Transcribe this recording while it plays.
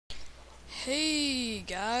Hey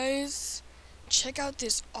guys, check out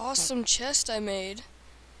this awesome chest I made.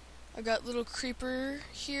 I got little creeper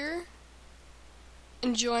here,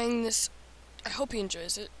 enjoying this. I hope he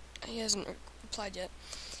enjoys it. He hasn't replied yet.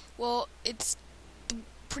 Well, it's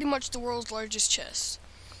pretty much the world's largest chest.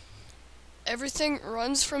 Everything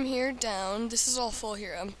runs from here down. This is all full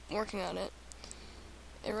here. I'm working on it.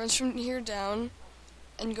 It runs from here down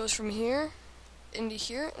and goes from here into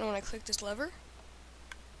here, and when I click this lever,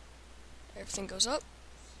 everything goes up,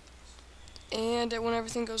 and when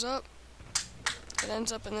everything goes up, it ends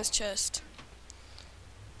up in this chest.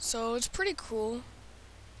 So it's pretty cool.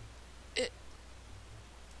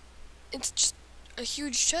 It's just a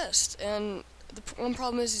huge chest, and the one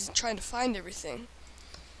problem is trying to find everything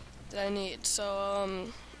that I need. So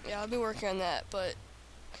yeah, I'll be working on that, but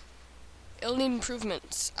it'll need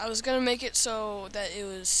improvements. I was gonna make it so that it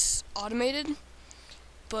was automated,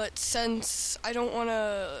 but since I don't want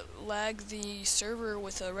to lag the server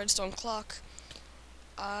with a redstone clock,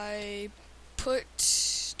 I put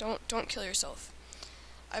don't kill yourself.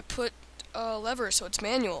 I put a lever so it's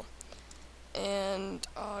manual. And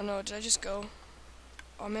oh no, did I just go?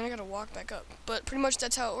 Oh man, I gotta walk back up. But pretty much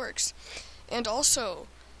that's how it works. And also,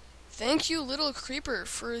 thank you, Little Creeper,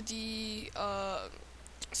 for the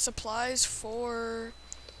supplies for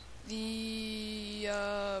the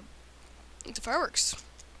fireworks.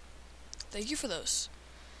 Thank you for those.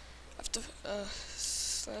 I have to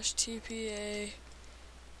 /TPA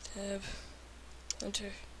tab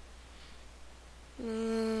enter.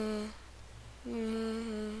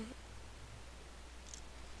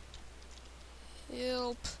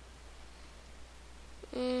 Help.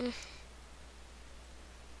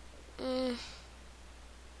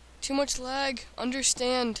 Too much lag.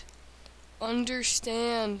 Understand.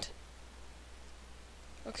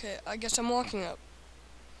 Okay, I guess I'm walking up.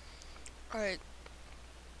 Alright.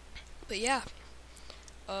 But yeah.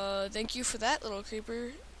 Thank you for that, Little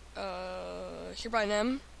Creeper. Hereby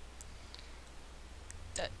nem.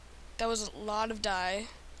 That was a lot of dye.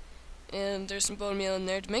 And there's some bone meal in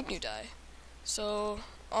there to make new dye. So,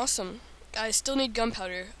 awesome. I still need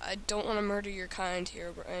gunpowder. I don't want to murder your kind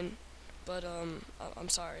here, Brian. But, I'm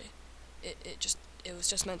sorry. It was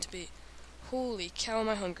just meant to be. Holy cow, am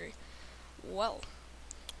I hungry. Well,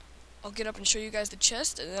 I'll get up and show you guys the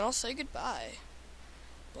chest, and then I'll say goodbye.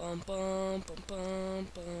 Bum bum bum bum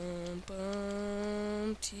bum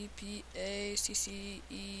bum TPACCEPT.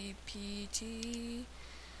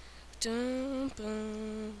 Dun,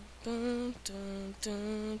 bum, bum, dun,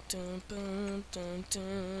 dun, dun, bum, dun,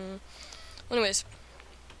 dun. Anyways,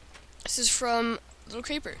 this is from Little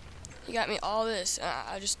Creeper. He got me all this.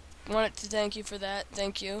 I just wanted to thank you for that.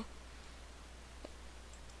 Thank you.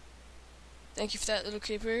 Thank you for that, Little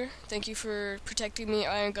Creeper. Thank you for protecting me,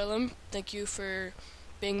 Iron Golem. Thank you for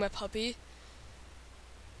being my puppy.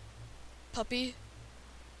 Puppy?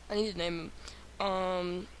 I need to name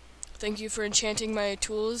him. Thank you for enchanting my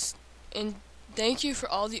tools. And thank you for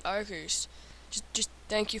all the archers. Just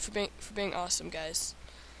thank you for being awesome, guys.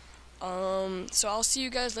 So I'll see you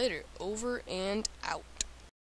guys later. Over and out.